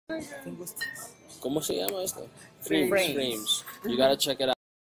¿Cómo se llama esto? Frames. You gotta check it out.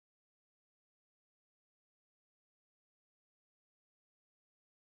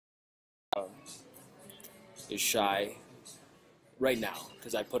 Is shy right now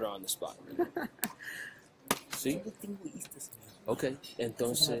because I put her on the spot. ¿Sí? Okay.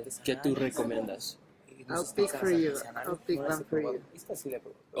 Entonces, ¿qué tú recomiendas? I'll pick for you. I'll pick one for you.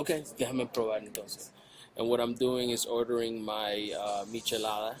 Okay, déjame probar entonces. And what I'm doing is ordering my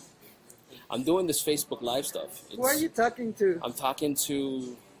michelada. I'm doing this Facebook Live stuff. Who are you talking to? I'm talking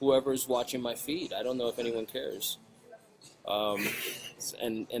to whoever's watching my feed. I don't know if anyone cares.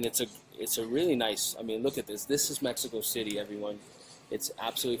 And it's a really nice. I mean, look at this. This is Mexico City, everyone. It's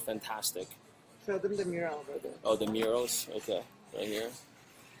absolutely fantastic. Show them the mural, brother. Oh, the murals. Okay, right here.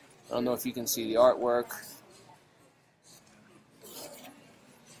 I don't know if you can see the artwork.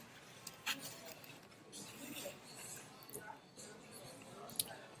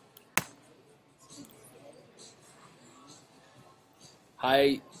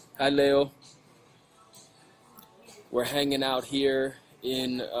 Hi, Leo. We're hanging out here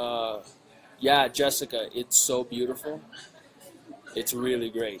in, yeah, Jessica, it's so beautiful. It's really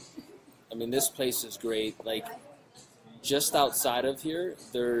great. I mean, this place is great. Like, just outside of here,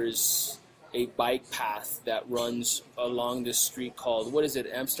 there's a bike path that runs along this street called, what is it,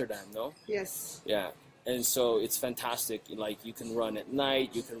 Amsterdam, no? Yes. Yeah. And so it's fantastic. Like, you can run at night,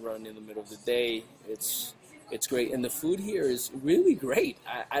 you can run in the middle of the day. It's great. And the food here is really great.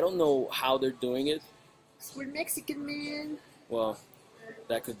 I don't know how they're doing it. We're Mexican, man. Well,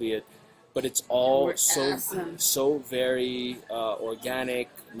 that could be it. But it's all We're awesome. so very organic.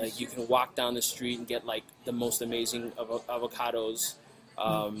 Like, you can walk down the street and get like the most amazing avocados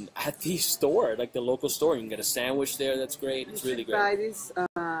at the store, like the local store. You can get a sandwich there. That's great. It's really great. Buy this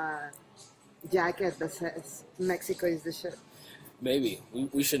jacket that says Mexico is the shit. Maybe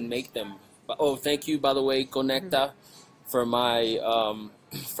we should make them. Oh, thank you, by the way, Conekta, for my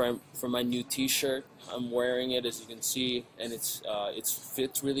for my new T-shirt. I'm wearing it, as you can see, and it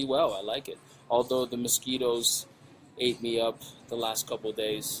fits really well. I like it. Although the mosquitoes ate me up the last couple of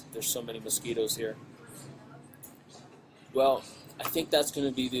days. There's so many mosquitoes here. Well, I think that's going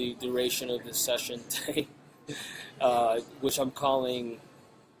to be the duration of this session today, which I'm calling,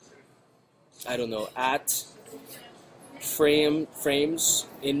 I don't know, at Frames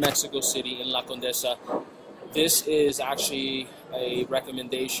in Mexico City in La Condesa. This is actually a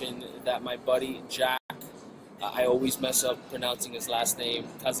recommendation that my buddy Jack, I always mess up pronouncing his last name,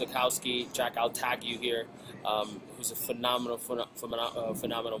 Kazakowski. Jack, I'll tag you here. Who's a phenomenal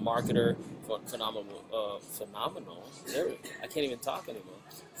marketer, phenomenal. There, I can't even talk anymore.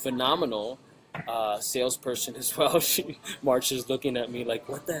 Phenomenal salesperson as well. March is looking at me like,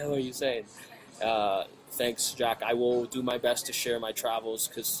 "What the hell are you saying?" Thanks, Jack. I will do my best to share my travels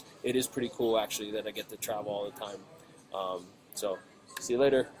because it is pretty cool, actually, that I get to travel all the time. So, see you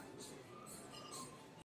later.